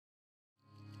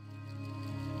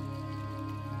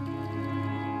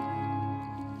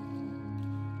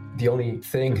the only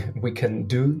thing we can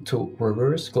do to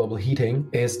reverse global heating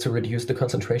is to reduce the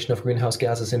concentration of greenhouse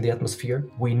gases in the atmosphere.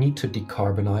 We need to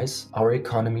decarbonize our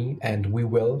economy, and we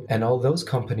will. And all those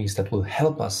companies that will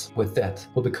help us with that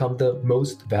will become the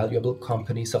most valuable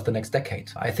companies of the next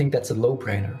decade. I think that's a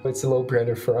no-brainer. It's a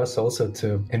no-brainer for us also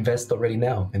to invest already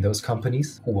now in those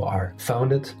companies who are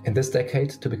founded in this decade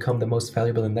to become the most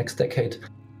valuable in the next decade.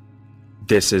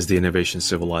 This is the Innovation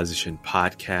Civilization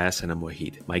podcast, and I'm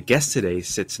Wahid. My guest today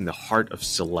sits in the heart of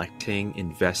selecting,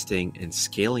 investing, and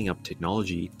scaling up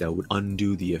technology that would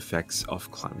undo the effects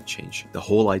of climate change. The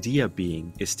whole idea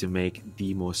being is to make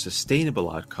the most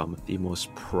sustainable outcome, the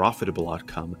most profitable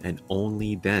outcome, and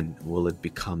only then will it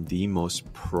become the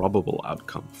most probable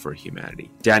outcome for humanity.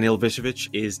 Daniel Visovich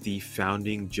is the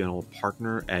founding general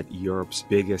partner at Europe's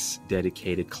biggest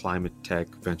dedicated climate tech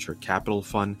venture capital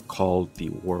fund called the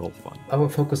World Fund. Our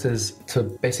focus is to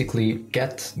basically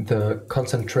get the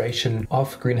concentration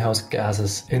of greenhouse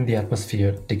gases in the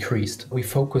atmosphere decreased. We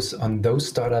focus on those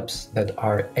startups that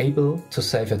are able to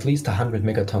save at least 100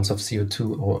 megatons of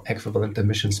CO2 or equivalent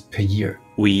emissions per year.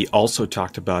 We also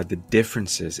talked about the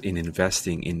differences in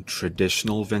investing in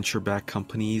traditional venture-backed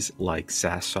companies like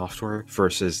SaaS software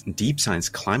versus deep science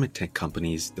climate tech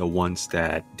companies, the ones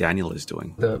that Daniel is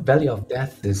doing. The valley of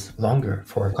death is longer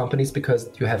for companies because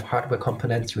you have hardware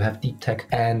components, you have deep tech,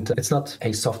 and it's not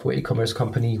a software e-commerce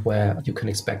company where you can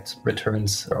expect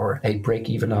returns or a break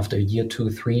even after a year,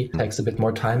 2, 3. It takes a bit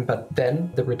more time, but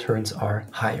then the returns are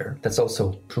higher. That's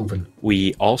also proven.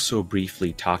 We also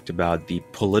briefly talked about the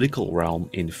political realm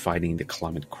in fighting the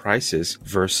climate crisis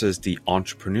versus the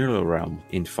entrepreneurial realm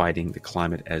in fighting the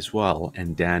climate as well,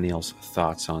 and Daniel's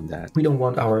thoughts on that. We don't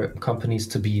want our companies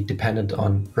to be dependent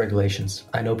on regulations.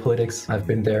 I know politics, I've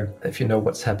been there. If you know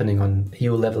what's happening on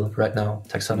EU level right now,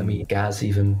 taxonomy, gas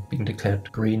even being declared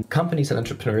green. Companies and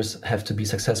entrepreneurs have to be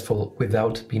successful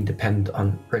without being dependent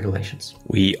on regulations.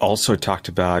 We also talked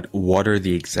about what are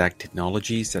the exact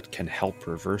technologies that can help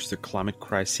reverse the climate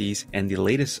crises and the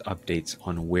latest updates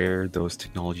on where those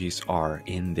technologies are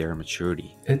in their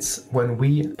maturity. It's when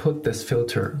we put this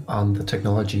filter on the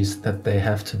technologies that they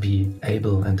have to be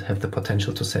able and have the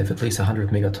potential to save at least 100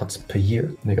 megatons per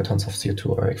year, megatons of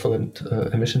CO2 or equivalent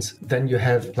emissions, then you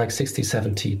have like 60,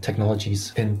 70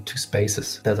 technologies in two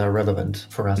spaces that are relevant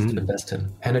for us to invest in: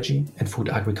 energy and food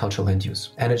agricultural land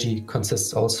use. Energy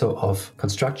consists also of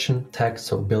construction, tech,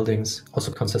 so buildings,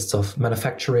 also consists of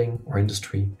manufacturing or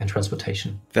industry and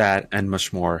transportation. That and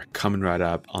much more coming right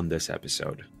up on this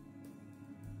episode.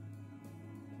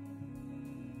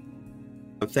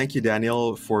 Thank you,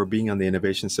 Daniel, for being on the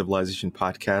Innovation Civilization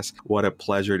podcast. What a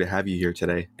pleasure to have you here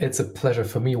today. It's a pleasure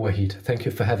for me, Wahid. Thank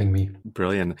you for having me.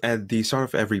 Brilliant. At the start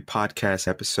of every podcast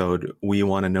episode, we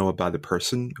want to know about the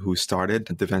person who started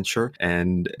the venture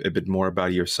and a bit more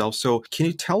about yourself. So can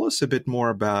you tell us a bit more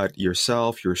about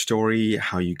yourself, your story,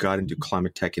 how you got into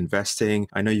climate tech investing?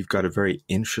 I know you've got a very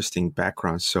interesting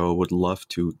background, so would love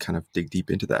to kind of dig deep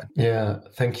into that. Yeah,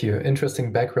 thank you.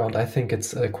 Interesting background. I think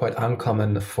it's quite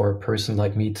uncommon for a person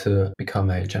like me to become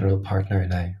a general partner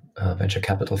in a venture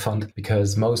capital fund,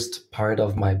 because most part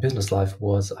of my business life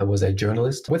was I was a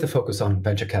journalist with a focus on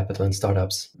venture capital and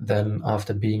startups. Then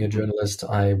after being a journalist,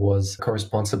 I was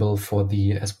co-responsible for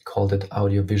the, as we called it,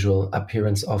 audiovisual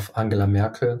appearance of Angela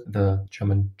Merkel, the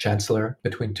German chancellor,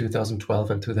 between 2012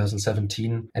 and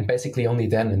 2017. And basically only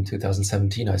then in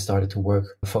 2017, I started to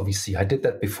work for VC. I did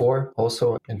that before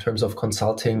also in terms of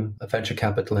consulting venture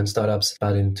capital and startups.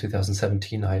 But in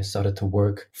 2017, I started to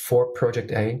work for Project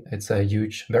A. It's a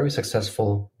huge, very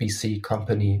successful VC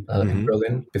company in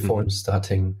Berlin before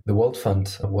starting the World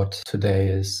Fund, what today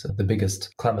is the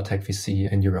biggest climate tech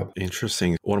VC in Europe.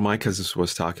 Interesting. One of my cousins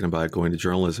was talking about going to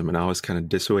journalism, and I was kind of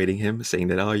dissuading him, saying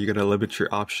that, oh, you're going to limit your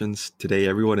options. Today,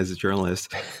 everyone is a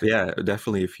journalist. But yeah,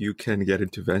 definitely, if you can get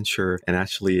into venture and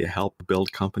actually help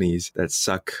build companies that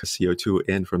suck CO2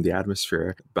 in from the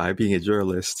atmosphere by being a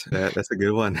journalist, that's a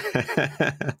good one.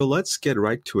 So let's get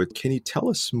right to it. Can you tell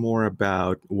us more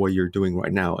about what you're doing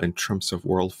right now in terms of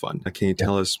World Fund? Can you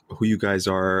tell us who you guys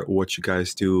are, what you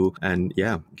guys do, and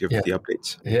give the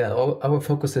updates? Yeah, our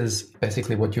focus is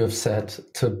basically what you have said,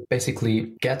 to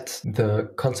basically get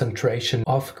the concentration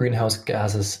of greenhouse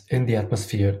gases in the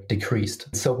atmosphere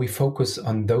decreased. So we focus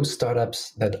on those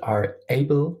startups that are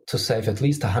able to save at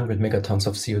least 100 megatons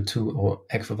of CO2 or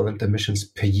equivalent emissions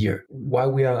per year.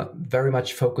 While we are very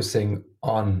much focusing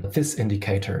on this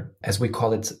indicator, as we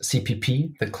call it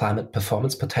CPP, the climate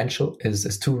performance potential, is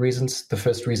two reasons. The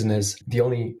first reason is the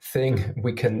only thing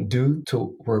we can do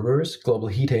to reverse global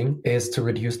heating is to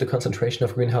reduce the concentration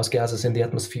of greenhouse gases in the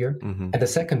atmosphere. And the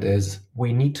second is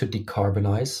we need to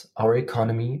decarbonize our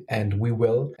economy, and we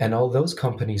will. And all those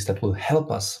companies that will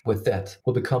help us with that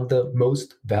will become the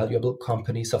most valuable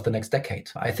companies of the next decade.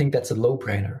 I think that's a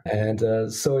low-brainer.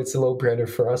 And so it's a low-brainer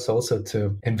for us also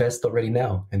to invest already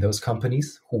now in those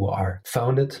companies who are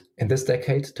founded in this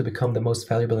decade to become the most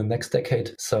valuable in the next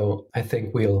decade. So I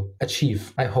think we'll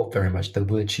achieve, I hope very much that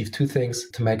we'll achieve two things: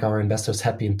 to make our investors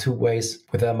happy in two ways,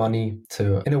 with their money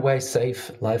to, in a way,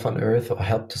 save life on Earth or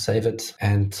help to save it,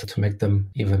 and to make them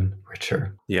even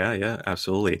richer. Yeah,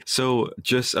 absolutely. So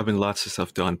I mean, lots of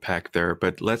stuff to unpack there,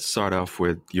 but let's start off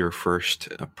with your first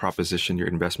proposition, your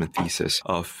investment thesis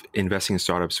of investing in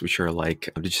startups, which are like,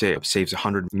 did you say it saves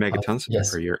 100 megatons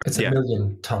yes. per year? It's a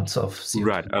million tons of CO2.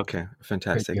 Right. Okay.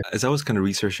 Fantastic. As I was kind of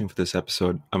researching for this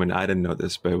episode, I mean, I didn't know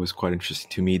this, but it was quite interesting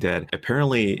to me that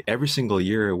apparently every single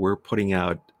year we're putting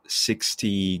out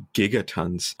 60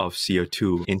 gigatons of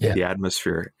CO2 into the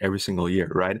atmosphere every single year,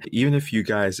 right? Even if you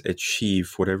guys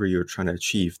achieve whatever you're trying to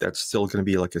achieve, that's still going to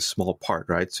be like a small part,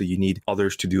 right? So you need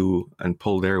others to do and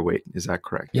pull their weight. Is that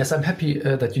correct? Yes, I'm happy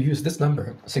that you use this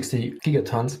number, 60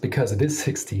 gigatons, because it is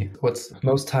 60. What's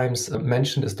most times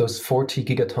mentioned is those 40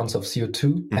 gigatons of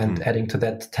CO2 and adding to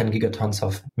that 10 gigatons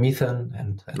of methane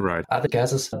and other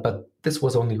gases. But this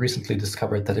was only recently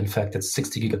discovered that in fact it's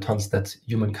 60 gigatons that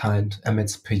humankind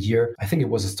emits per year. I think it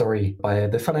was a story by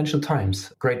the Financial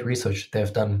Times. Great research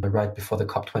they've done right before the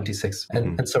COP26.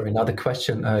 And sorry, now the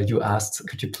question you asked,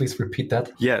 could you please repeat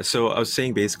that? Yeah, so I was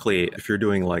saying basically if you're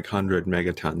doing like 100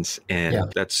 megatons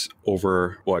and that's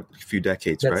over what, a few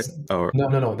decades, right? Or,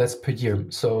 no, that's per year.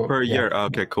 So per year.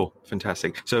 Okay, cool.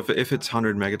 Fantastic. So if it's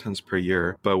 100 megatons per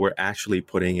year, but we're actually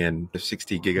putting in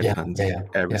 60 gigatons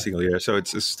every single year. So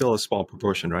it's still a small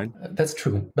proportion, right? That's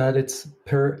true, but it's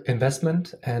per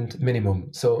investment and minimum.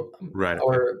 So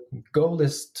our goal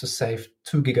is to save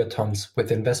 2 gigatons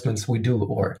with investments we do,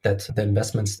 or that the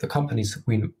investments, the companies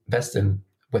we invest in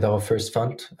with our first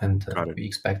fund, and we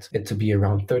expect it to be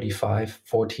around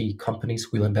 40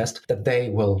 companies we'll invest, that they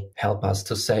will help us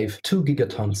to save 2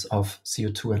 gigatons of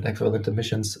CO2 and equivalent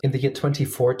emissions in the year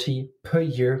 2040 per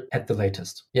year at the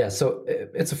latest. Yeah, so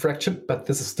it's a fraction, but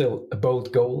this is still a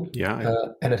bold goal.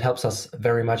 And it helps us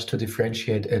very much to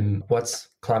differentiate in what's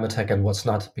climate tech and what's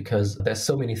not, because there's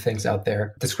so many things out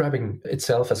there describing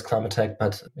itself as climate tech.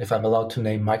 But if I'm allowed to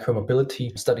name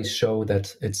micromobility, studies show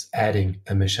that it's adding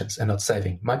emissions and not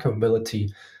saving. Micromobility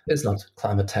is not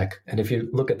climate tech. And if you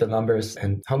look at the numbers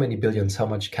and how many billions, how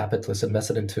much capital is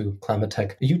invested into climate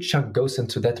tech, a huge chunk goes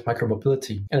into that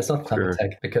micromobility. And it's not climate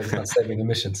tech because it's not saving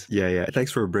emissions. Yeah.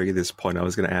 Thanks for bringing this point. I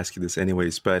was going to ask you this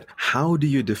anyways, but how do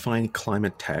you define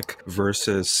climate tech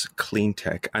versus clean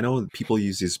tech? I know people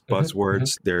use these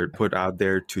buzzwords. They're put out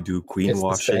there to do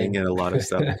greenwashing and a lot of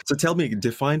stuff. So tell me,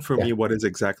 define for me what is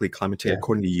exactly climate tech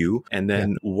according to you, and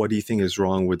then what do you think is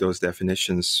wrong with those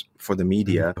definitions for the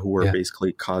media who are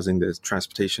basically causing the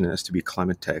transportation as to be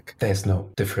climate tech? There's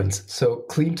no difference. So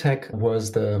clean tech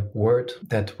was the word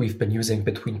that we've been using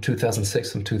between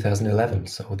 2006 and 2011.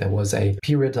 So there was a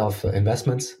period of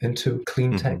investments into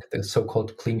clean tech, the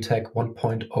so-called clean tech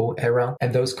 1.0 era.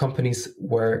 And those companies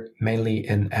were mainly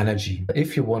in energy.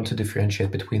 If you want to differentiate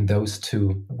between those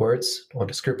two words or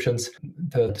descriptions,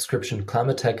 the description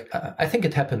climate tech, I think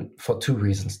it happened for two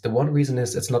reasons. The one reason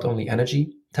is it's not only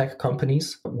energy tech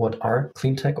companies, what are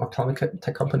clean tech or climate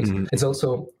tech companies? It's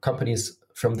also companies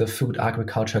from the food,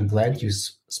 agriculture, and land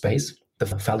use space, the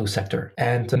value sector.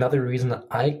 And another reason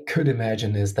I could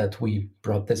imagine is that we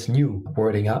brought this new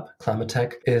wording up, climate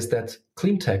tech, is that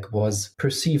clean tech was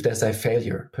perceived as a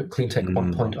failure, clean tech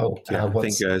 1.0. Yeah, I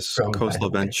think as Coastal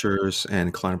Ventures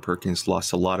and Kleiner Perkins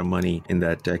lost a lot of money in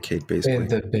that decade, basically. In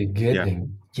the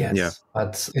beginning. Yes. Yeah.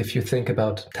 But if you think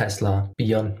about Tesla,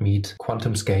 Beyond Meat,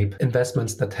 QuantumScape,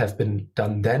 investments that have been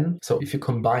done then. So if you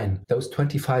combine those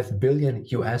 $25 billion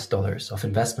of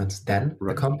investments then,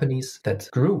 the companies that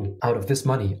grew out of this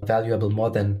money, valuable more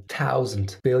than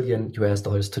 $1,000 billion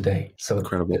today. So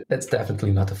incredible. That's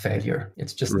definitely not a failure.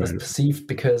 It's just perceived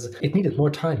because it needed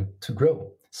more time to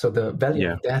grow. So the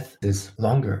value of death is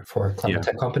longer for climate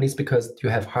tech companies because you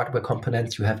have hardware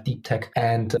components, you have deep tech,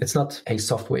 and it's not a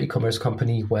software e-commerce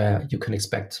company where you can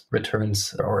expect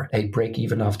returns or a break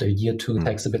even after a year, two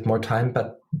takes a bit more time.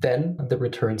 But then the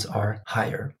returns are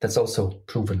higher. That's also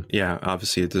proven. Yeah,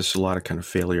 obviously there's a lot of kind of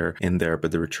failure in there,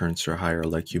 but the returns are higher,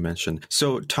 like you mentioned.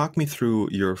 So talk me through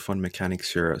your fund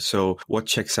mechanics here. So what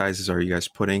check sizes are you guys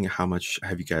putting? How much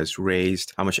have you guys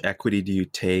raised? How much equity do you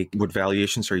take? What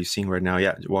valuations are you seeing right now?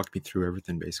 Yeah, walk me through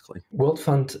everything basically. World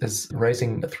Fund is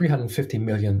raising 350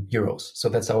 million euros. So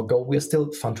that's our goal. We're still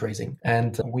fundraising,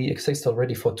 and we exist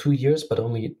already for 2 years, but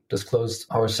only disclosed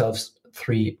ourselves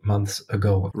 3 months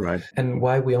ago. Right. And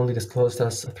why we only disclosed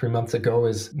us 3 months ago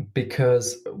is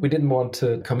because we didn't want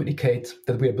to communicate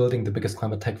that we are building the biggest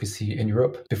climate tech VC in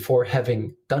Europe before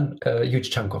having done a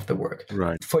huge chunk of the work.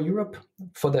 Right. For Europe,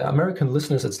 for the American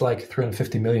listeners, it's like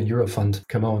 350 million euro fund.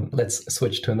 Come on, let's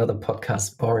switch to another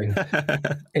podcast. Boring.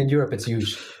 In Europe, it's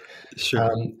huge.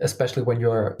 Sure. Especially when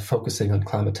you're focusing on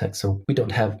climate tech. So we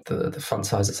don't have the fund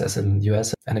sizes as in the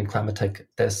US, and in climate tech,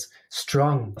 there's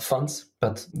strong funds,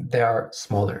 but they are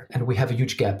smaller, and we have a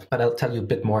huge gap. But I'll tell you a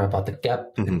bit more about the gap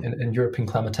in European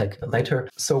climate tech later.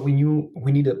 So we knew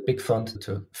we need a big fund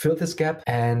to fill this gap,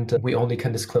 and we only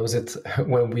can disclose it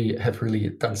when we have really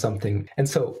done something. And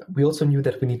so we also knew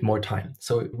that we need more time.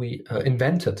 So we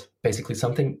invented basically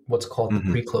something what's called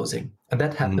pre-closing. And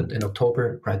that happened in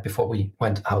October, right before we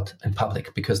went out in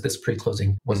public, because this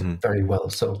pre-closing was very well.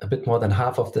 So a bit more than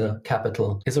half of the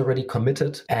capital is already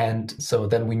committed. And so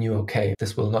then we knew, okay,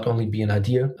 this will not only be an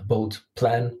idea, a bold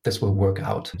plan, this will work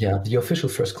out. Yeah, the official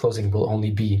first closing will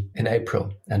only be in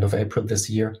April, end of April this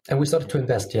year. And we started to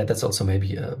invest. Yeah, that's also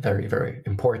maybe very, very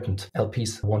important.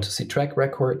 LPs want to see track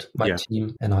record. My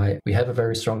team and I, we have a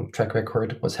very strong track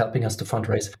record, was helping us to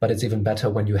fundraise, but it's even better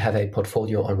when you have a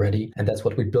portfolio already. And that's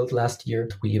what we built last year.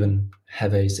 We even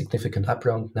have a significant up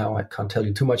round now. I can't tell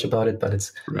you too much about it, but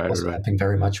it's also helping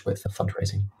very much with the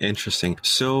fundraising. Interesting.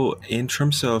 So in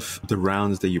terms of the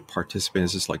rounds that you participate in,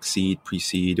 is this like seed,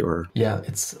 pre-seed, or? Yeah,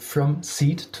 it's from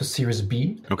seed to Series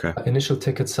B. Okay. Initial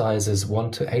ticket size is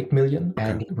 1 to 8 million,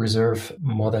 and reserve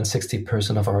more than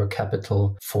 60% of our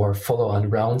capital for follow-on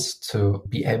rounds to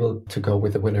be able to go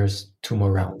with the winners 2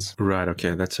 more rounds. Right.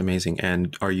 Okay. That's amazing.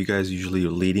 And are you guys usually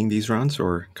leading these rounds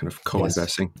or kind of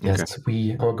co-investing? Yes.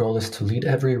 Our goal is to lead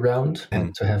every round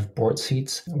and to have board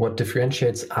seats. What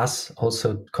differentiates us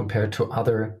also compared to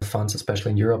other funds,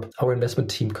 especially in Europe, our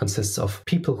investment team consists of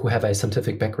people who have a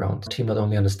scientific background. The team not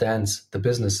only understands the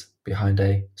business behind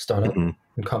a startup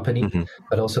and company,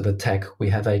 but also the tech. We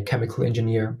have a chemical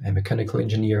engineer, a mechanical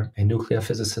engineer, a nuclear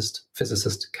physicist,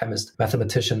 chemist,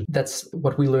 mathematician. That's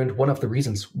what we learned. One of the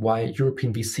reasons why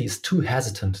European VC is too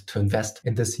hesitant to invest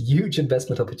in this huge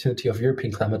investment opportunity of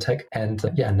European climate tech. And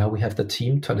now we have the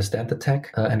team to understand the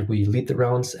tech and we lead the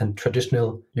rounds, and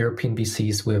traditional European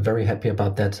VCs, we're very happy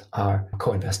about that, are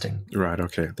co-investing. Right.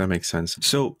 Okay. That makes sense.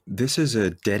 So this is a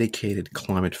dedicated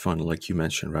climate fund, like you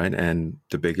mentioned, right? And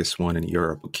the biggest one in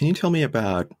Europe. Can you tell me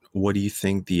about what do you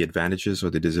think the advantages or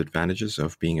the disadvantages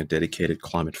of being a dedicated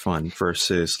climate fund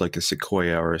versus like a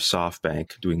Sequoia or a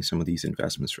SoftBank doing some of these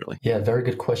investments really? Yeah, very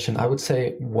good question. I would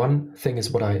say one thing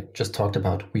is what I just talked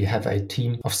about. We have a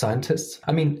team of scientists.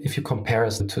 I mean, if you compare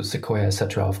us to Sequoia,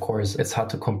 etc., of course, it's hard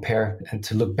to compare and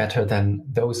to look better than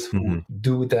those who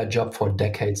do their job for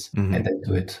decades and they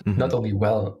do it not only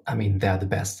well, I mean, they're the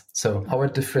best. So our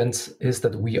difference is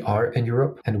that we are in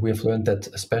Europe, and we've learned that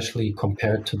especially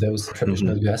compared to those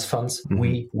traditional US funds,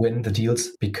 we win the deals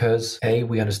because A,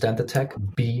 we understand the tech,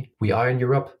 B, we are in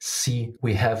Europe, C,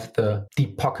 we have the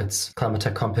deep pockets climate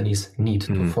tech companies need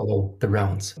to follow the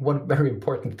rounds. One very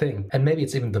important thing, and maybe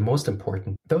it's even the most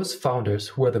important, those founders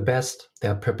who are the best, they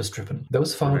are purpose-driven.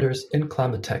 Those founders in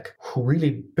climate tech who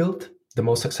really built the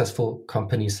most successful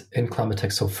companies in climate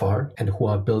tech so far and who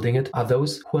are building it are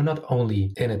those who are not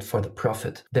only in it for the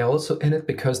profit, they're also in it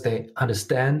because they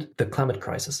understand the climate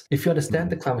crisis. If you understand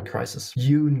the climate crisis,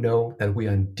 you know that we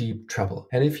are in deep trouble.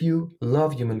 And if you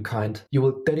love humankind, you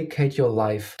will dedicate your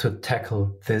life to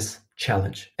tackle this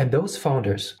challenge. And those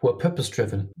founders who are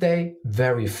purpose-driven, they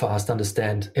very fast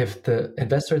understand if the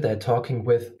investor they're talking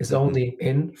with is only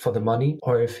in for the money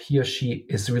or if he or she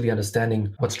is really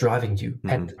understanding what's driving you.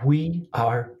 And we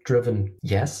are driven,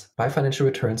 yes, by financial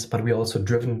returns, but we're also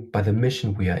driven by the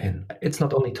mission we are in. It's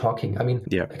not only talking. I mean,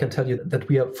 I can tell you that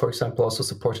we are, for example, also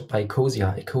supported by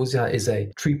Ecosia. Ecosia is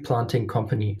a tree planting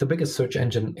company, the biggest search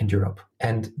engine in Europe.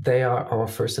 And they are our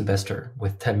first investor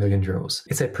with 10 million euros.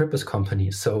 It's a purpose company.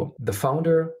 So the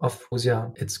founder of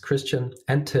Ecosia, it's Christian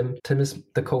and Tim. Tim is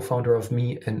the co-founder of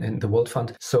me in the World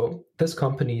Fund. So This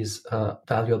company is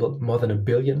valuable more than $1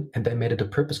 billion, and they made it a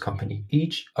purpose company.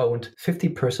 Each owned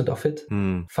 50% of it,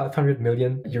 500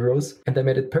 million euros, and they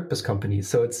made it purpose company.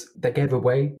 So they gave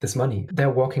away this money. They're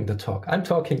walking the talk. I'm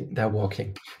talking, they're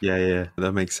walking. Yeah,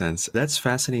 that makes sense. That's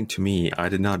fascinating to me. I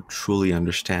did not truly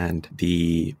understand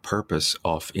the purpose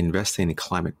of investing in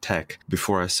climate tech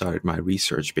before I started my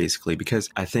research, basically, because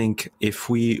I think if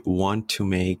we want to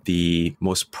make the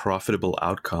most profitable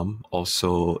outcome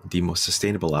also the most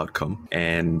sustainable outcome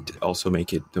and also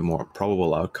make it the more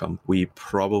probable outcome, we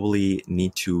probably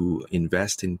need to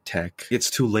invest in tech. It's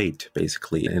too late,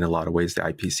 basically. In a lot of ways, the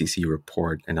IPCC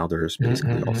report and others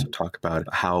basically also talk about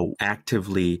how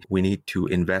actively we need to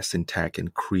invest in tech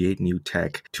and create new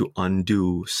tech to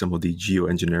undo some of the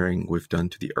geoengineering we've done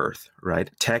to the earth, right?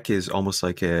 Tech is almost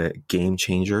like a game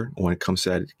changer when it comes to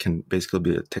that. It can basically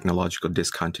be a technological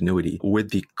discontinuity.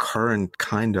 With the current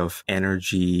kind of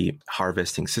energy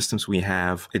harvesting systems we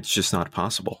have, it's just not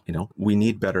possible. We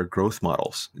need better growth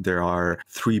models. There are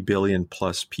 3 billion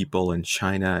plus people in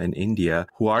China and India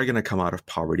who are going to come out of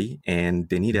poverty, and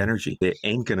they need energy. They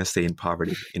ain't going to stay in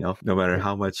poverty, no matter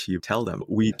how much you tell them.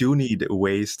 We do need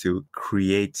ways to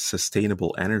create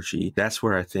sustainable energy. That's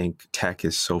where I think tech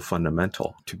is so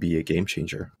fundamental to be a game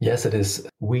changer. Yes, it is.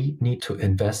 We need to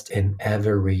invest in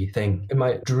everything. In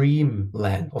my dream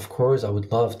land, of course, I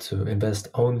would love to invest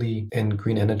only in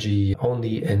green energy,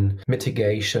 only in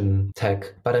mitigation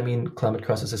tech. But I mean, climate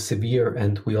crisis is severe,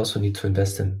 and we also need to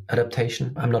invest in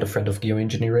adaptation. I'm not a friend of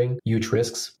geoengineering, huge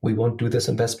risks. We won't do these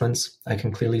investments, I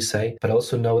can clearly say. But I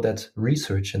also know that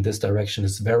research in this direction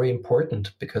is very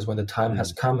important, because when the time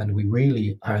has come and we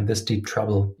really are in this deep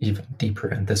trouble, even deeper,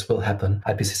 and this will happen.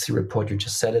 IPCC report, you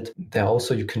just said it. There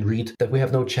also you can read that we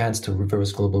have no chance to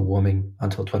reverse global warming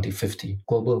until 2050.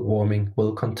 Global warming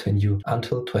will continue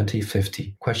until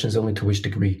 2050. Question is only to which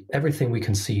degree. Everything we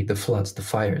can see, the floods, the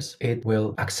fires, it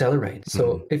will accelerate.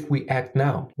 So if we act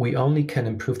now, we only can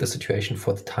improve the situation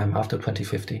for the time after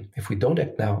 2050. If we don't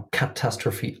act now,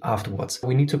 catastrophe afterwards.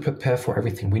 We need to prepare for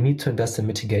everything. We need to invest in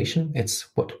mitigation. It's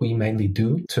what we mainly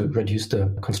do to reduce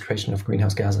the concentration of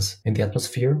greenhouse gases in the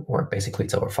atmosphere, or basically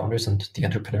it's our founders and the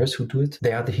entrepreneurs who do it.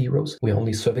 They are the heroes. We're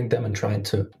only serving them and trying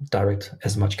to direct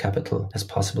as much capital as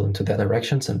possible into their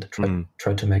directions and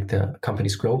try to make the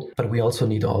companies grow. But we also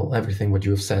need everything what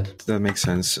you have said. That makes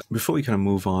sense. Before we kind of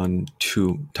move on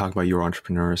to talk about your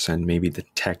entrepreneurs and maybe the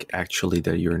tech actually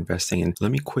that you're investing in,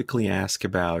 let me quickly ask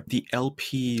about the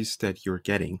LPs that you're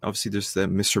getting. Obviously, there's the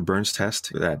Mr. Burns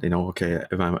test that, okay,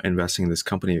 if I'm investing in this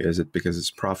company, is it because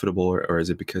it's profitable or is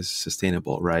it because it's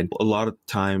sustainable, right? A lot of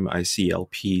time I see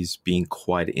LPs being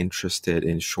quite interested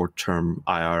in short-term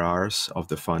IRRs of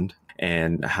the fund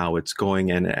and how it's going.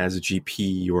 And as a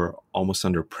GP, you're almost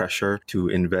under pressure to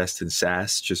invest in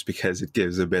SaaS just because it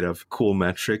gives a bit of cool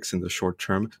metrics in the short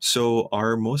term. So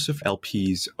are most of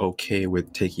LPs okay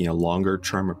with taking a longer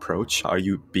term approach? Are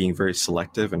you being very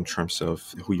selective in terms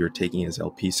of who you're taking as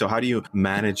LP? So how do you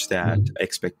manage that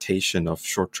expectation of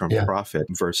short-term profit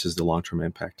versus the long-term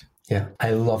impact? Yeah, I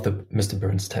love the Mr.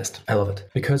 Burns test. I love it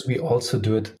because we also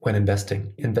do it when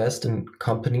investing. Invest in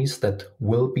companies that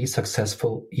will be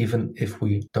successful even if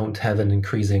we don't have an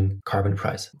increasing carbon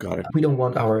price. Got it. We don't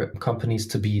want our companies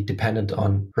to be dependent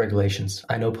on regulations.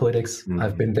 I know politics.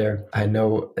 I've been there. I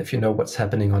know if you know what's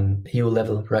happening on EU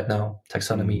level right now,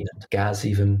 taxonomy and gas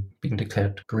even being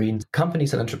declared green.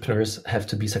 Companies and entrepreneurs have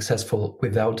to be successful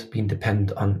without being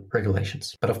dependent on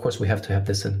regulations. But of course, we have to have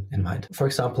this in mind. For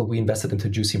example, we invested into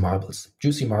Juicy Marbles.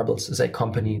 Juicy Marbles is a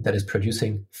company that is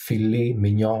producing filet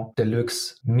mignon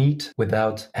deluxe meat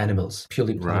without animals,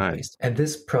 purely plant-based. And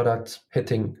this product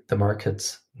hitting the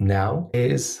markets now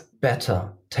is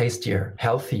better, tastier,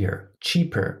 healthier,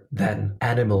 cheaper than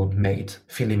animal-made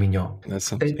filet mignon. That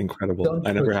sounds incredible.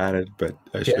 I never had it, but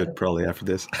I should probably after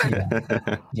this.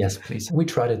 Yes, please. We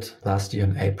tried it last year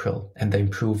in April, and they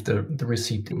improved the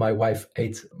receipt. My wife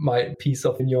ate my piece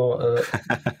of mignon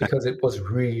because it was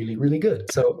really, really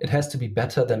good. So it has to be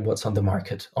better than what's on the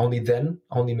market. Only then,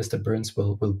 only Mr. Burns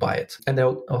will buy it. And they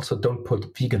also don't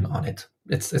put vegan on it.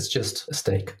 It's just a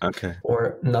steak. Okay.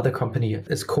 Or another company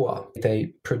is Coa.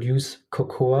 They produce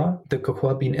cocoa, the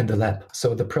cocoa bean in the lab.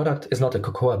 So the product is not a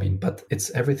cocoa bean, but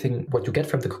it's everything what you get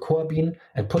from the cocoa bean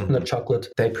and put in the chocolate.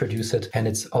 They produce it. And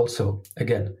it's also,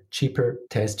 again, cheaper,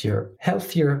 tastier,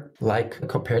 healthier, like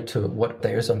compared to what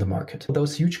there is on the market.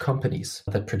 Those huge companies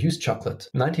that produce chocolate,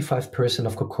 95%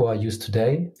 of cocoa used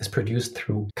today is produced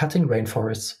through cutting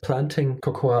rainforests, planting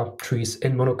cocoa trees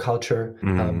in monoculture,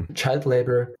 child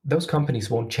labor. Those companies companies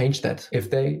won't change that if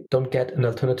they don't get an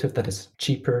alternative that is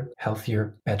cheaper,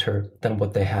 healthier, better than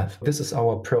what they have. This is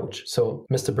our approach. So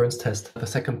Mr. Burns test, the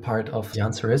second part of the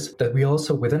answer is that we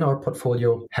also within our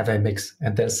portfolio have a mix.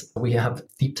 And we have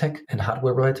deep tech and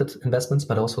hardware related investments,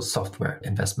 but also software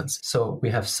investments. So we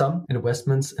have some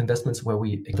investments where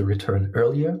we get the return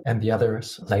earlier and the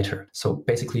others later. So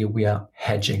basically we are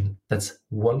hedging. That's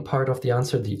one part of the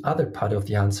answer. The other part of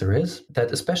the answer is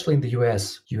that especially in the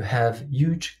US, you have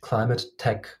huge climate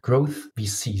tech growth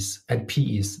VCs and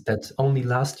PEs that only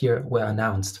last year were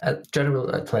announced at General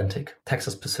Atlantic,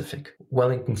 Texas Pacific,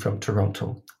 Wellington from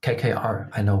Toronto, KKR,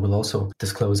 I know will also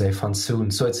disclose a fund soon.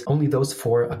 So it's only those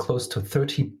four are close to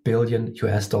 30 billion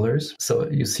US dollars. So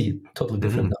you see totally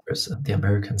different numbers the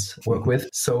Americans work with.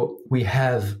 So we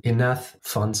have enough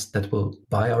funds that will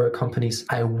buy our companies.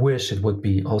 I wish it would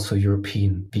be also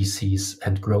European VCs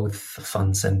and growth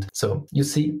funds. And so you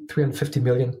see 350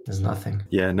 million is nothing.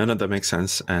 Yeah, none of that makes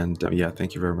sense. And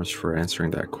thank you very much for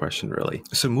answering that question, really.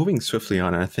 So moving swiftly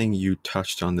on, I think you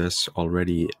touched on this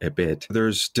already a bit.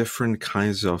 There's different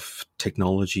kinds of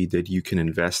technology that you can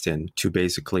invest in to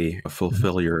basically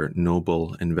fulfill your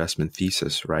noble investment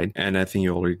thesis, right? And I think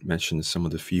you already mentioned some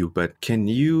of the few, but can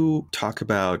you talk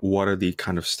about what are the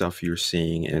kind of stuff you're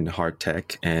seeing in hard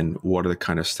tech and what are the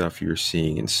kind of stuff you're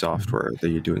seeing in software that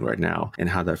you're doing right now and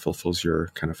how that fulfills your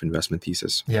kind of investment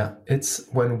thesis? Yeah, it's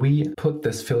when we put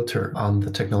this filter on the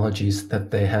technologies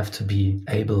that they have to be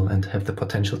able and have the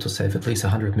potential to save at least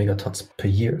 100 megatons per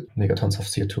year, megatons of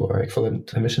CO2 or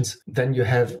equivalent emissions, then you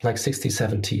have like 60,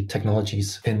 70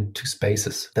 technologies in two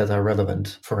spaces that are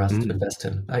relevant for us to invest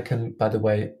in. I can, by the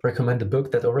way, recommend a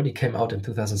book that already came out in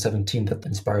 2017 that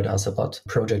inspired us a lot,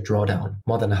 Project Drawdown.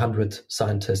 More than 100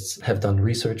 scientists have done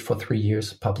research for 3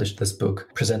 years, published this book,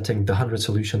 presenting the 100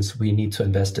 solutions we need to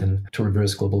invest in to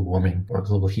reverse global warming or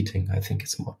global heating. I think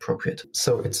it's more appropriate.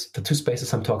 So it's the two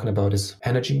spaces I'm talking about is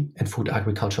energy and food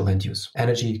agricultural land use.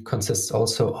 Energy consists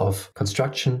also of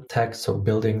construction, tech, so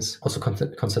buildings, also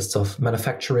consists of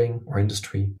manufacturing or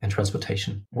industry and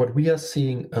transportation. What we are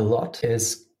seeing a lot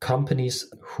is companies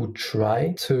who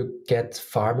try to get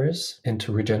farmers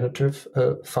into regenerative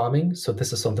farming. So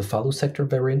this is on the fallow sector,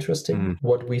 very interesting.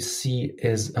 What we see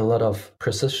is a lot of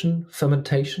precision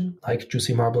fermentation, like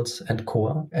Juicy Marbles and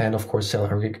Coa, and of course cell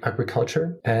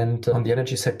agriculture. And on the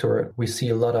energy sector, we see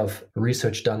a lot of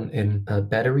research done in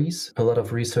batteries, a lot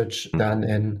of research done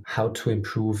in how to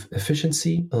improve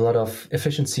efficiency, a lot of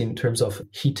efficiency in terms of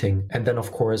heating. And then,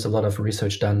 of course, a lot of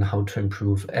research done how to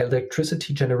improve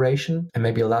electricity generation, and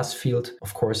maybe a last field,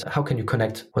 of course, how can you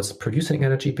connect what's producing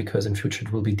energy, because in future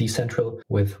it will be decentral,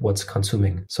 with what's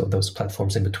consuming. So those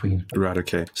platforms in between. Right.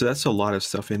 Okay. So that's a lot of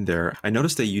stuff in there. I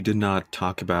noticed that you did not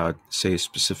talk about, say,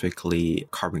 specifically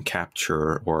carbon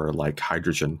capture or like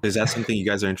hydrogen. Is that something you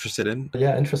guys are interested in?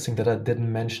 Yeah, interesting that I didn't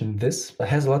mention this. It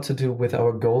has a lot to do with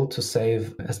our goal to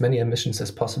save as many emissions as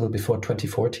possible before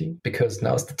 2040, because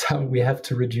now's the time we have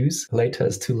to reduce. Later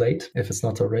is too late if it's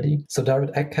not already. So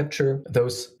direct air capture,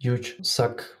 those huge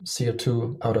suck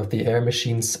CO2 out of the air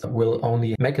machines will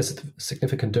only make a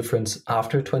significant difference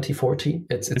after 2040.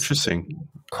 It's interesting.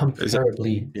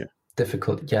 Comparably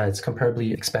difficult. Yeah, it's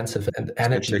comparably expensive, and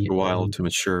energy take a while to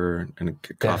mature and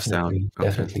cost down.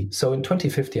 Definitely. So in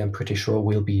 2050, I'm pretty sure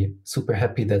we'll be super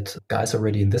happy that guys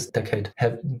already in this decade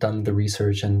have done the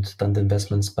research and done the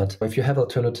investments. But if you have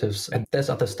alternatives, and there's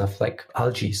other stuff like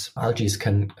algae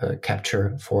can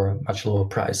capture for much lower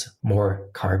price, more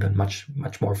carbon, much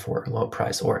more for a lower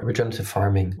price, or regenerative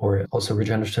farming, or also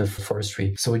regenerative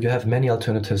forestry. So you have many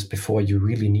alternatives before you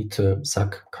really need to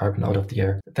suck carbon out of the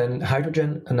air. Then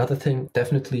hydrogen, another thing,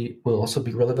 definitely will also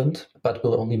be relevant, but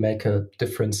will only make a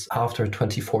difference after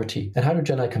 2040. And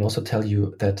hydrogen, I can also tell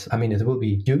you that, it will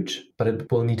be huge, but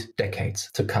it will need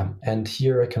decades to come. And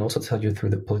here I can also tell you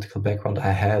through the political background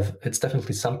I have, it's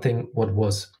definitely something what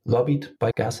was lobbied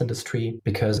by gas industry,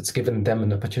 because it's given them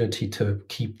an opportunity to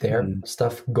keep their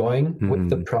stuff going with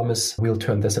the promise we'll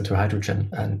turn this into hydrogen.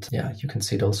 And yeah, you can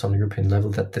see it also on European level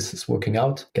that this is working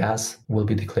out. Gas will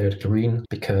be declared green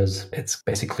because it's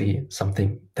basically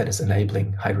something that is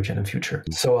enabling hydrogen in future.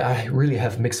 So I really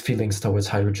have mixed feelings towards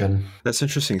hydrogen. That's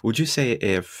interesting. Would you say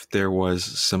if there was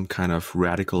some kind of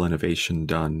radical innovation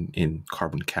done in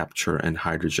carbon capture and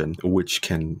hydrogen, which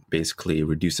can basically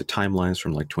reduce the timelines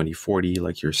from like 2040,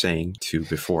 like you're saying, to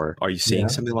before, are you seeing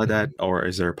something like that? Or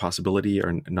is there a possibility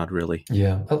or not really?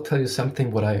 Yeah, I'll tell you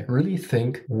something what I really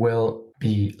think will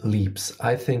be leaps.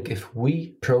 I think if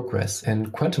we progress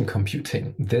in quantum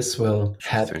computing, this will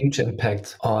have a huge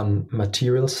impact on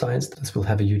material science. This will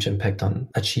have a huge impact on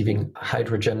achieving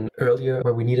hydrogen earlier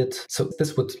where we need it. So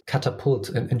this would catapult.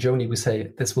 In Germany, we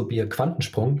say this will be a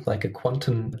Quantensprung, like a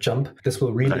quantum jump. This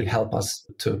will really help us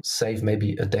to save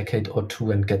maybe a decade or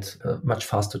two and get much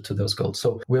faster to those goals.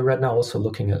 So we're right now also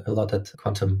looking a lot at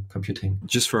quantum computing.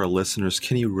 Just for our listeners,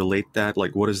 can you relate that?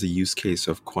 Like, what is the use case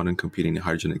of quantum computing and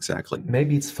hydrogen exactly?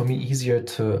 Maybe it's for me easier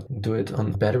to do it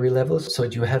on battery levels. So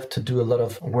you have to do a lot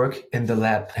of work in the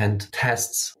lab and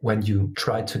tests when you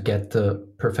try to get the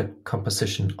perfect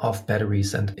composition of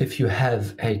batteries. And if you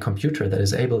have a computer that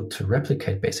is able to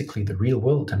replicate basically the real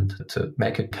world and to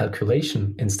make a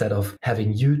calculation instead of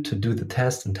having you to do the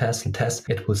test and test and test,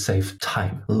 it will save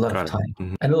time, a lot of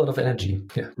time and a lot of energy.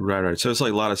 Yeah. Right. So it's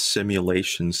like a lot of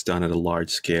simulations done at a large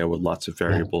scale with lots of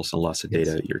variables and lots of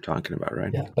data you're talking about,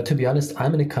 right? Yeah. But to be honest,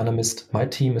 I'm an economist. My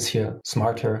team is here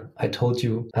smarter. I told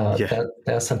you that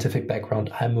their scientific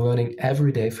background. I'm learning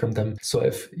every day from them. So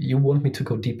if you want me to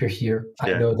go deeper here,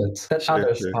 I know that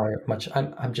others are much.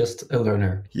 I'm just a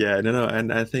learner. Yeah, no.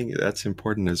 And I think that's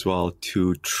important as well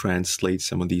to translate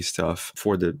some of these stuff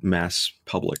for the mass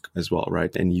public as well,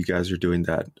 right? And you guys are doing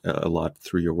that a lot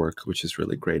through your work, which is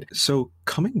really great. So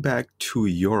coming back to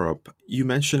Europe, you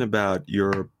mentioned about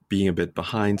Europe being a bit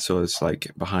behind. So it's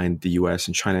like behind the US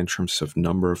and China in terms of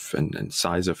number of and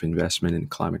size of investment in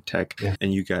climate tech. Yeah.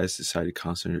 And you guys decided to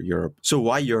concentrate Europe. So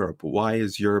why Europe? Why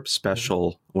is Europe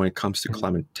special when it comes to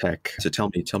climate tech? So tell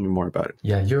me more about it.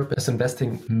 Yeah, Europe is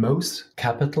investing most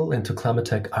capital into climate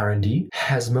tech R&D,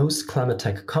 has most climate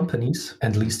tech companies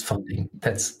and least funding.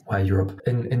 That's why Europe.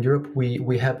 In Europe,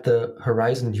 we have the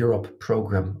Horizon Europe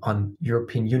program on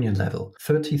European Union level.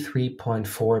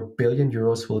 33.4 billion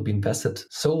euros will be invested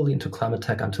solely into climate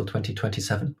tech until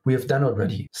 2027. We have done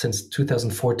already since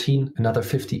 2014, another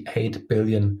 58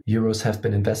 billion euros have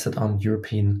been invested on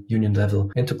European Union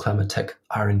level into climate tech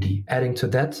R&D. Adding to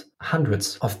that,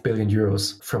 hundreds of billion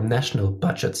euros from national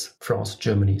budgets, France,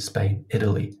 Germany, Spain,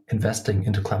 Italy, investing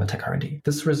into climate tech R&D.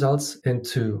 This results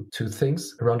into two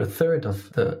things. Around a third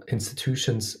of the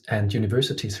institutions and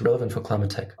universities relevant for climate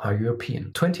tech are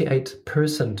European.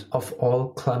 28% of all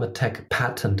climate tech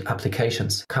patent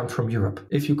applications come from Europe.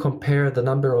 If you compare the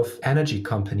number of energy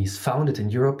companies founded in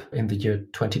Europe in the year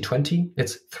 2020,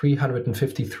 it's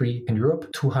 353 in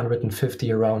Europe,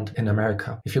 250 around in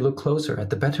America. If you look closer at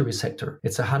the battery sector,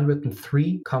 it's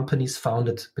 103 companies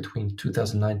founded between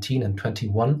 2019 and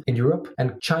 21 in Europe,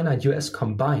 and China and US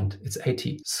combined, it's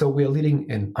 80. So we are leading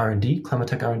in R&D, climate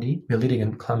tech R&D. We're leading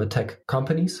in climate tech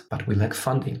companies, but we lack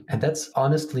funding. And that's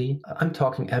honestly, I'm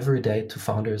talking every day to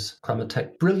founders, climate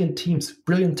tech, brilliant teams,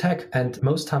 brilliant tech. And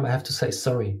most time I have to say,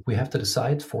 sorry, we have to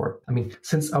decide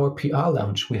since our PR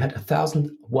launch, we had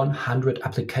 1,100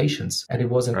 applications and it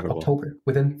was in October.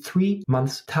 Within 3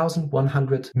 months,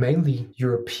 1,100 mainly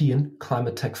European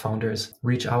climate tech founders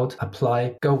reach out,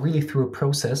 apply, go really through a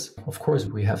process. Of course,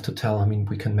 we have to tell,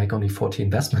 we can make only 40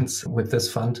 investments with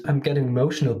this fund. I'm getting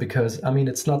emotional because,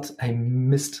 it's not a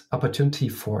missed opportunity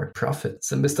for profit.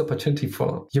 It's a missed opportunity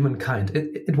for humankind.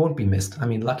 It won't be missed.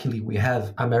 Luckily, we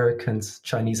have Americans,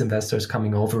 Chinese investors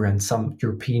coming over and some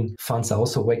European funds are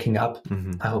also waking up.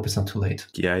 I hope it's not too late.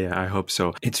 Yeah, I hope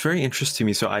so. It's very interesting to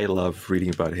me. So I love reading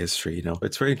about history.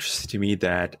 It's very interesting to me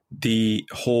that the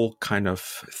whole kind of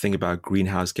thing about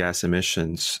greenhouse gas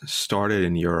emissions started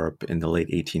in Europe in the late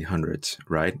 1800s,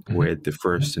 right? With the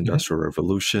first industrial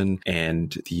revolution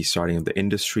and the starting of the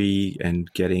industry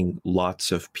and getting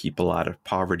lots of people out of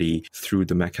poverty through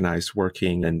the mechanized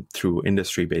working and through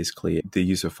industry, basically, the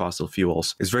use of fossil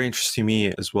fuels. It's very interesting to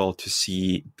me as well to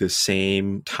see the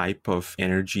same type of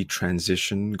energy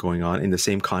transition going on in the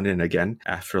same continent again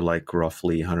after like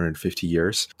roughly 150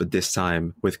 years, but this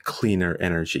time with cleaner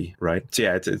energy, right? So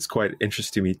yeah, it's quite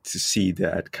interesting to me to see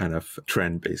that kind of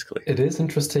trend, basically. It is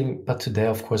interesting, but today,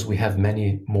 of course, we have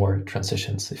many more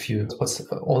transitions. What's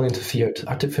all interfered,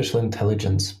 artificial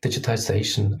intelligence,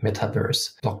 digitization,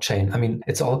 metaverse, blockchain.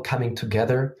 It's all coming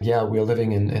together. Yeah, we're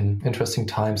living in interesting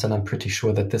times, and I'm pretty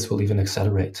sure that this will even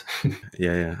accelerate.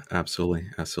 Yeah,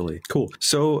 absolutely. Cool.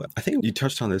 So I think you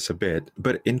touched on this a bit,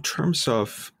 but in terms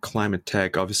of climate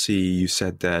tech, obviously you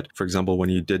said that, for example, when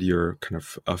you did your kind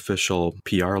of official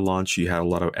PR launch, you had a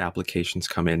lot of applications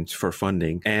come in for funding.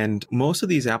 funding. And most of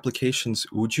these applications,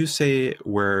 would you say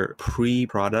were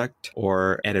pre-product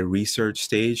or at a research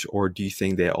stage, or do you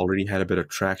think they already had a bit of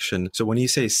traction? So when you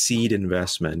say seed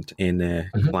investment in a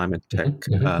climate tech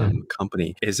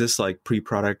company, is this like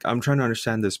pre-product? I'm trying to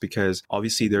understand this because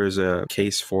obviously there's a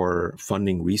case for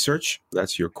funding research.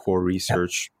 That's your core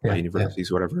research by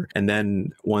universities, whatever. And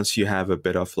then once you have a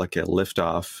bit of like a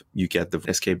liftoff, you get the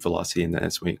escape velocity, and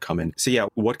that's when you come in. So yeah,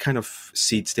 what kind of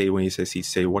seed state, when you say seed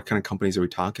state, what kind of companies are we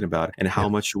talking about? And how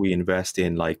much should we invest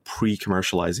in like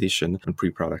pre-commercialization and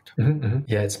pre-product?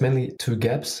 Yeah, it's mainly two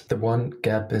gaps. The one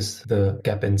gap is the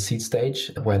gap in seed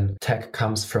stage, when tech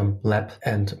comes from lab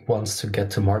and wants to get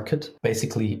to market.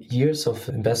 Basically years of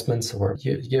investments or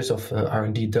years of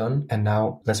R&D done, and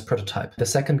now let's prototype. The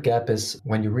second gap is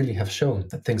when you really have shown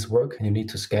that things work and you need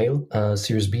to scale,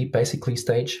 Series B basically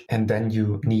stage, and then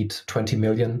you need 20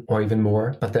 million or even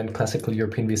more. But then classical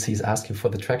European VCs ask you for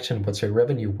the traction. What's your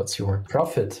revenue? What's your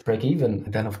profit? Break even?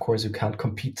 And then of course you can't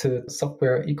compete to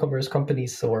software e-commerce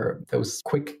companies or those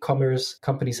quick commerce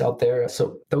companies out there.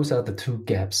 So those are the two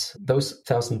gaps. Those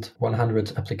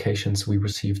 1,100 applications we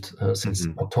received since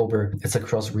October, it's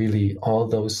across really all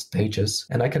those stages.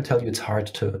 And I can tell you it's hard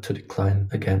to decline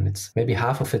again. It's maybe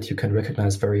half of it you can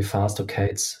recognize very fast. Okay,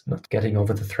 it's not getting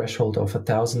over the threshold of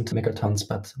 1,000 megatons,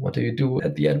 but what do you do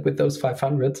at the end with those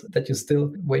 500 that you still,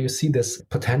 where you see this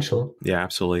potential? Yeah,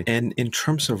 absolutely. And in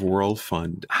terms of World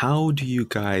Fund, how do you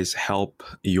guys help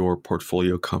your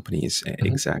portfolio companies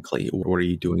exactly? What are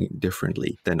you doing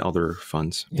differently than other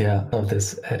funds? Yeah, of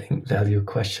this adding value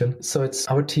question. So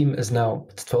our team is now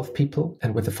 12 people,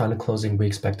 and with the final closing, we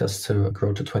expect us to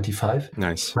grow to 25.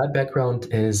 Nice. My background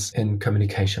is in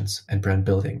communications and brand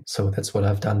building. So that's what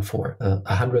I've done for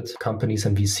 100 companies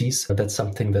and VCs. That's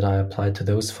something that I applied to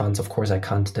those funds. Of course, I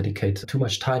can't dedicate too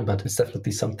much time, but it's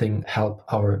definitely something help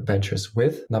our ventures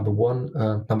with. Number one.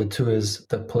 Number two is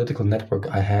the political network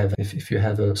I have. If you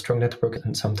have a strong network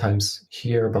and sometimes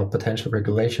hear about potential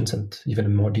regulations and even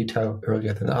in more detail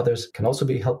earlier than others, can also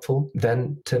be helpful.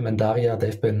 Then Tim and Daria,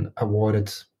 they've been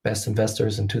awarded Best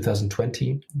Investors in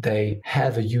 2020. They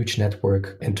have a huge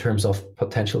network in terms of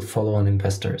potential follow-on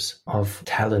investors, of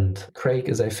talent. Craig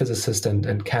is a physicist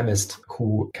and chemist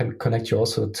who can connect you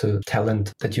also to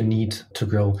talent that you need to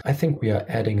grow. I think we are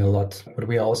adding a lot, but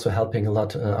we are also helping a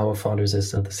lot. Our founders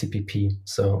is the CPP.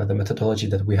 So the methodology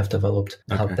that we have developed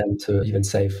to help them to even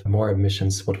save more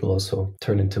emissions, what will also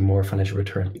turn into more financial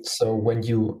return. So when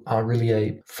you are really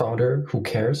a founder who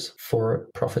cares for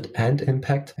profit and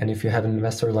impact, and if you have an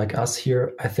investor like us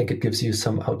here, I think it gives you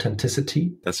some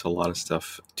authenticity. That's a lot of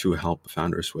stuff to help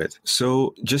founders with.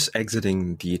 So just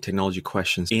exiting the technology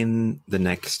questions, in the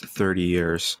next 30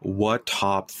 years, what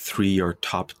top 3 or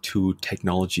top 2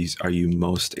 technologies are you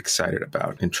most excited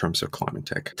about in terms of climate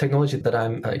tech? Technology that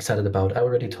I'm excited about. I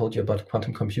already told you about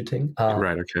quantum computing.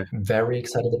 Right, okay. Very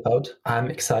excited about. I'm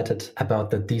excited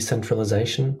about the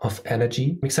decentralization of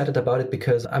energy. I'm excited about it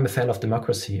because I'm a fan of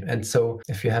democracy. And so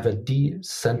if you have a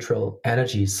decentral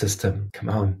energy system, come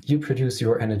on, you produce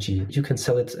your energy, you can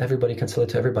sell it, everybody can sell it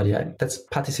to everybody. That's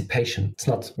participation. It's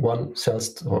not one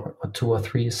sells or 2 or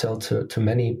 3 sell to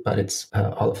many, but it's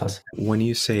all of us. When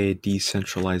you say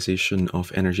decentralization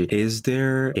of energy, is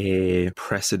there a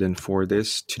precedent for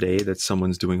this today that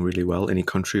someone's doing really well, any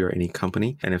country or any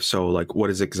company? And if so, like, what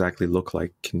does it exactly look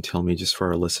like? Can you tell me, just for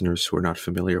our listeners who are not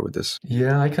familiar with this?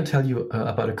 Yeah, I can tell you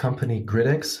about a company,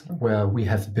 Gridex, where we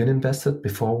have been invested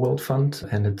before World Fund,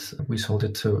 and we sold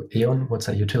it to E.ON, what's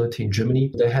a utility in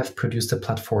Germany. They have produced a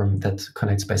platform that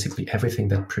connects basically everything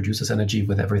that produces energy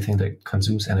with everything that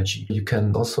consumes energy. You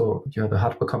have a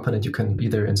hardware component, you can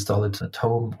either install it at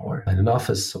home or in an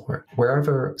office or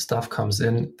wherever stuff comes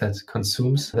in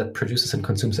that produces and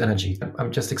consumes energy.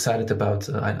 I'm just excited about,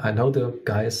 I know the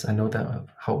guys, I know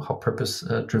how purpose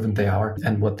driven they are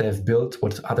and what they've built,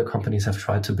 what other companies have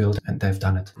tried to build, and they've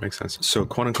done it. Makes sense. So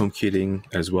quantum computing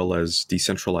as well as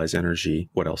decentralized energy,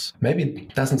 what else? Maybe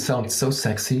it doesn't sound so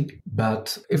sexy,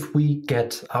 but if we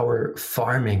get our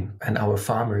farming and our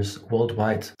farmers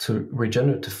worldwide to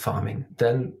regenerative farming,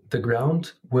 then the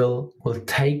ground will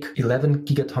take 11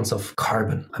 gigatons of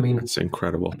carbon. I mean, it's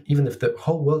incredible. Even if the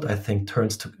whole world, I think,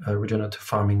 turns to regenerative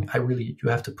farming, you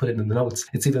have to put it in the notes.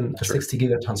 It's even the 60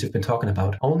 gigatons you've been talking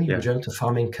about. Only regenerative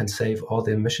farming can save all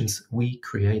the emissions we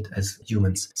create as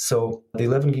humans. So the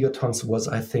 11 gigatons was,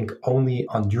 I think, only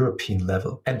on European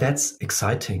level. And that's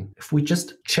exciting. If we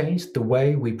just change the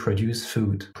way we produce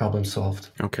food, problem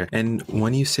solved. Okay. And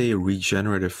when you say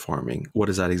regenerative farming, what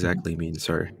does that exactly mean?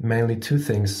 Sorry. Mainly 2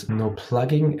 things. No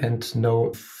plugging and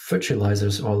no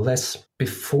fertilizers, or less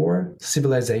before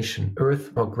civilization,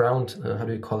 earth or ground, how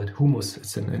do you call it? Humus,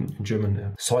 it's in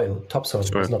German, soil, topsoil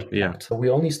was not packed. So we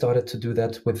only started to do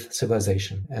that with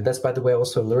civilization. And that's, by the way,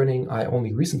 also learning I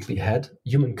only recently had.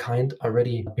 Humankind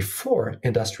already before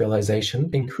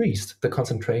industrialization increased the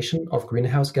concentration of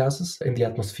greenhouse gases in the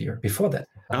atmosphere before that.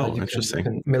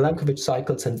 Interesting. Milankovitch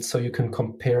cycles, and so you can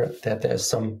compare that there's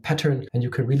some pattern, and you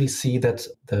can really see that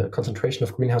the concentration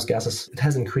of greenhouse gases, it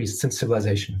has increased since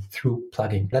civilization through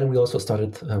plugging. Then we also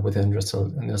started with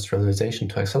industrialization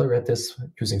to accelerate this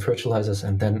using fertilizers,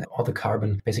 and then all the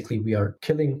carbon. Basically, we are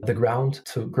killing the ground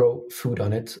to grow food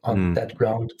on it. On that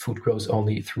ground, food grows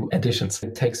only through additions.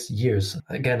 It takes years.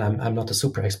 Again, I'm not a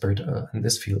super expert in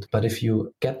this field, but if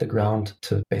you get the ground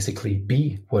to basically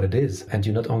be what it is, and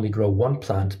you not only grow one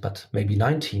plant, but maybe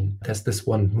 19. There's this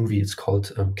one movie, it's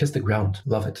called Kiss the Ground.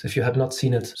 Love it. If you have not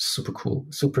seen it, super cool,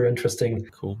 super interesting.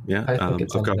 Cool. Yeah.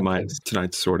 I've got mine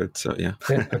tonight sorted. So yeah.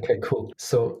 Yeah. Okay, cool.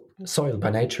 So soil by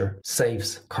nature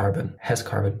saves carbon, has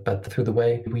carbon, but through the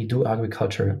way we do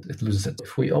agriculture, it loses it.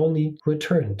 If we only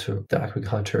return to the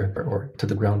agriculture or to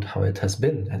the ground how it has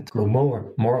been and grow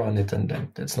more on it, and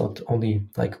it's not only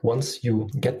like once you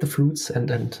get the fruits and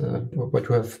what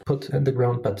you have put in the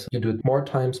ground, but you do it more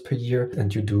times per year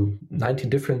and you do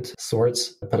 19 different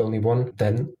sorts, but only one,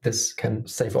 then this can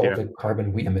save all the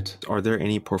carbon we emit. Are there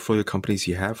any portfolio companies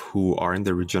you have who are in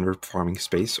the regenerative farming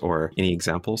space, or any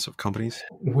examples of companies?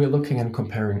 We're looking and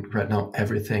comparing right now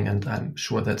everything, and I'm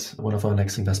sure that one of our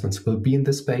next investments will be in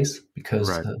this space because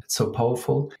it's so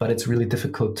powerful, but it's really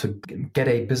difficult to get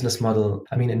a business model.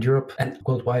 I mean, in Europe and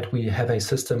worldwide, we have a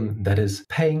system that is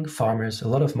paying farmers a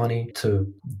lot of money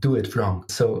to do it wrong.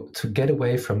 So to get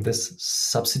away from this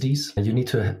subsidies, you need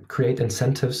to create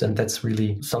incentives, and that's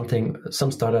really something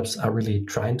some startups are really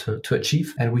trying to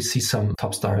achieve. And we see some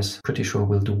top stars, pretty sure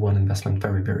we'll do one investment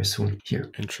very, very soon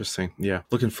here. Interesting. Yeah.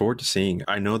 Looking forward to seeing.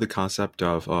 I know the concept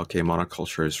of,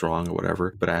 monoculture is wrong or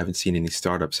whatever, but I haven't seen any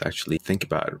startups actually think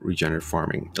about regenerative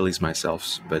farming, at least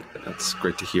myself, but that's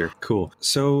great to hear. Cool.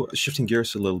 So shifting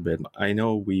gears a little bit, I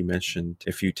know we mentioned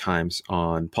a few times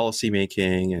on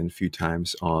policymaking and a few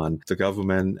times on the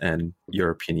government and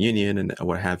European Union and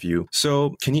what have you.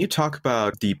 So can you talk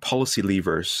about the policy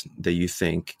levers that you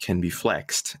think can be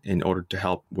flexed in order to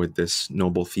help with this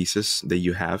noble thesis that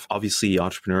you have? Obviously,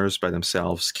 entrepreneurs by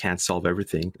themselves can't solve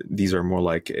everything. These are more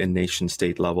like a nation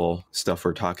state level stuff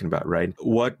we're talking about, right?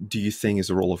 What do you think is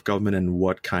the role of government, and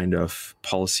what kind of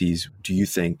policies do you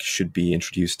think should be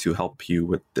introduced to help you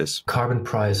with this? Carbon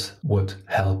price would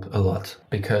help a lot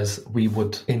because we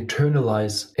would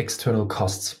internalize external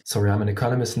costs. Sorry, I'm an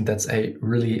economist, and that's a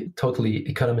really totally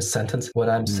economist sentence. What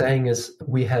I'm saying is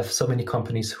we have so many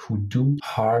companies who do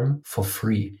harm for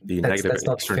free. The negative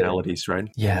externalities, right?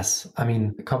 Yes. I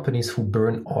mean, companies who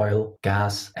burn oil,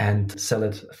 gas, and sell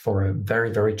it for a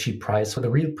very, very cheap price. So the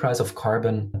real price of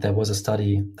carbon, there was a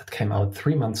study that came out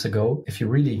 3 months ago. If you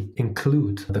really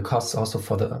include the costs also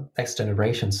for the next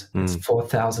generations, it's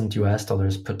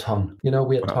 $4,000 per ton. You know,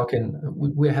 we are talking,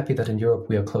 we're happy that in Europe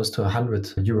we are close to 100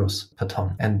 euros per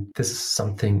ton. And this is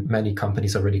something many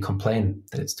companies already complain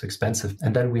that it's too expensive.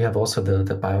 And then we have also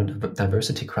the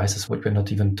biodiversity crisis, which we're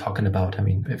not even talking about. I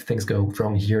mean, if things go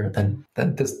wrong here, then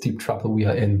this deep trouble we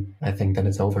are in, I think then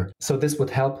it's over. So this would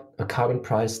help a carbon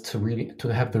price to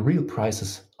have the real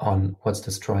prices on what's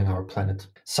destroying our planet.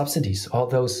 Subsidies, all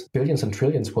those billions and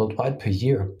trillions worldwide per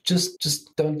year, just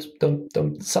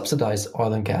don't subsidize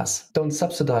oil and gas. Don't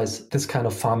subsidize this kind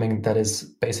of farming that is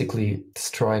basically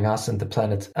destroying us and the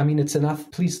planet. I mean, it's enough.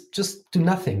 Please just do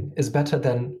nothing is better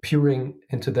than pouring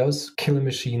into those killer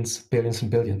machines billions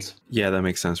and billions. Yeah, that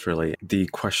makes sense, really. The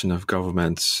question of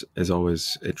governments is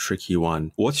always a tricky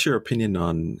one. What's your opinion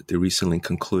on the recently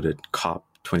concluded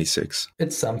COP26?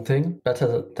 It's something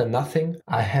better than nothing.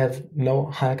 I have no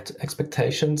hiked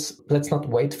expectations. Let's not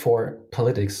wait for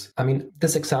politics. I mean,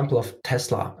 this example of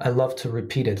Tesla, I love to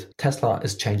repeat it. Tesla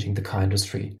is changing the car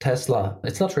industry. Tesla,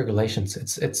 it's not regulations,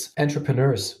 it's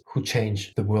entrepreneurs who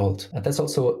change the world. And that's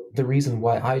also the reason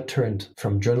why I turned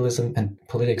from journalism and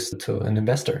politics to an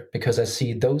investor, because I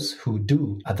see those who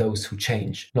do are those who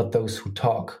change, not those who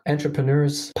talk.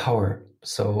 Entrepreneurs, power.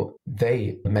 So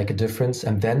they make a difference,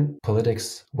 and then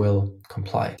politics will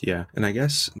comply. Yeah. And I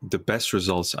guess the best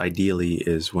results ideally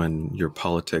is when your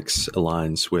politics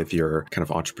aligns with your kind of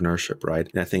entrepreneurship, right?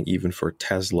 And I think even for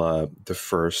Tesla, the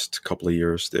first couple of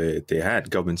years, they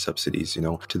had government subsidies. You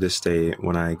know, to this day,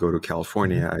 when I go to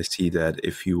California, I see that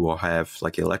if you have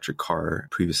like an electric car,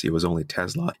 previously it was only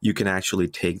Tesla, you can actually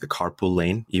take the carpool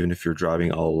lane, even if you're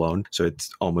driving all alone. So it's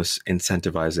almost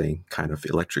incentivizing kind of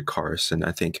electric cars. And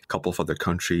I think a couple of other other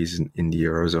countries in the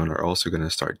Eurozone are also going to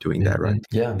start doing that, right?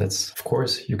 Yeah, that's, of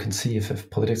course, you can see if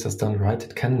politics is done right,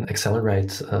 it can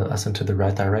accelerate us into the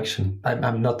right direction.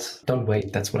 I'm not, don't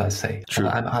wait, that's what I say. True.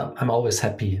 I'm always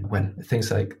happy when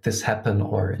things like this happen,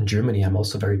 or in Germany, I'm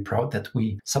also very proud that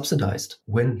we subsidized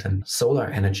wind and solar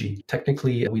energy.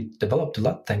 Technically, we developed a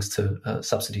lot thanks to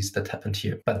subsidies that happened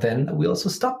here. But then we also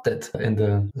stopped it in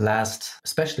the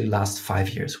especially last 5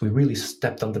 years. We really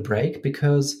stepped on the brake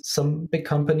because some big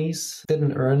companies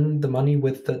didn't earn the money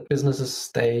with the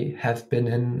businesses they have been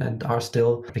in and are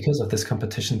still, because of this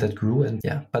competition that grew. And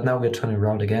yeah, but now we're turning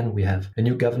around again. We have a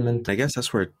new government. I guess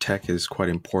that's where tech is quite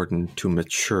important to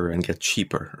mature and get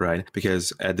cheaper, right?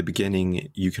 Because at the beginning,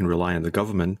 you can rely on the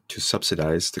government to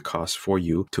subsidize the cost for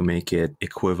you to make it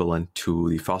equivalent to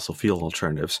the fossil fuel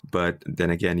alternatives. But then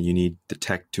again, you need the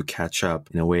tech to catch up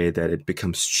in a way that it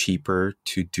becomes cheaper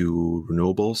to do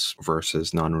renewables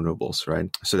versus non-renewables,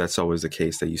 right? So that's always the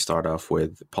case, that you start off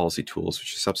with policy tools,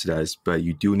 which is subsidized, but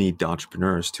you do need the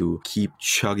entrepreneurs to keep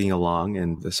chugging along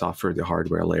in the software, the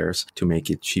hardware layers to make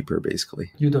it cheaper,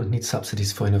 basically. You don't need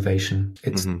subsidies for innovation.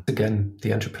 It's, again,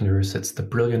 the entrepreneurs, it's the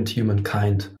brilliant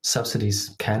humankind.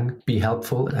 Subsidies can be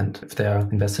helpful and if they are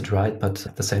invested right, but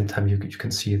at the same time, you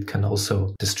can see it can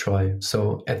also destroy.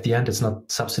 So at the end, it's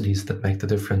not subsidies that make the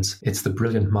difference. It's the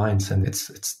brilliant minds and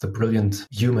it's the brilliant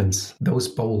humans, those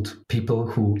bold people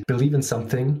who believe in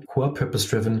something, who are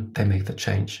purpose-driven, they make the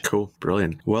change. Cool.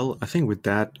 Brilliant. Well, I think with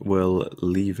that, we'll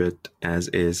leave it as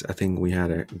is. I think we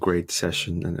had a great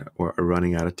session and we're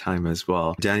running out of time as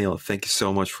well. Daniel, thank you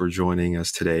so much for joining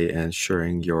us today and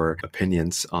sharing your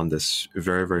opinions on this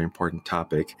very, very important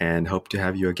topic, and hope to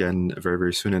have you again very,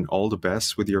 very soon, and all the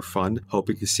best with your fund.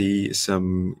 Hoping to see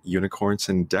some unicorns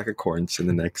and decacorns in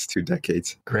the next 2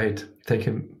 decades. Great. Thank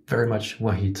you very much,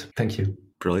 Wahid. Thank you.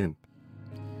 Brilliant.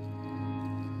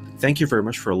 Thank you very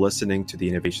much for listening to the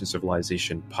Innovation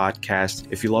Civilization podcast.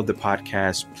 If you love the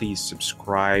podcast, please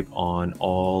subscribe on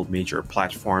all major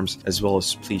platforms, as well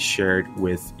as please share it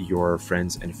with your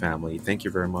friends and family. Thank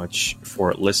you very much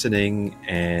for listening,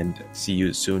 and see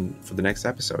you soon for the next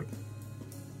episode.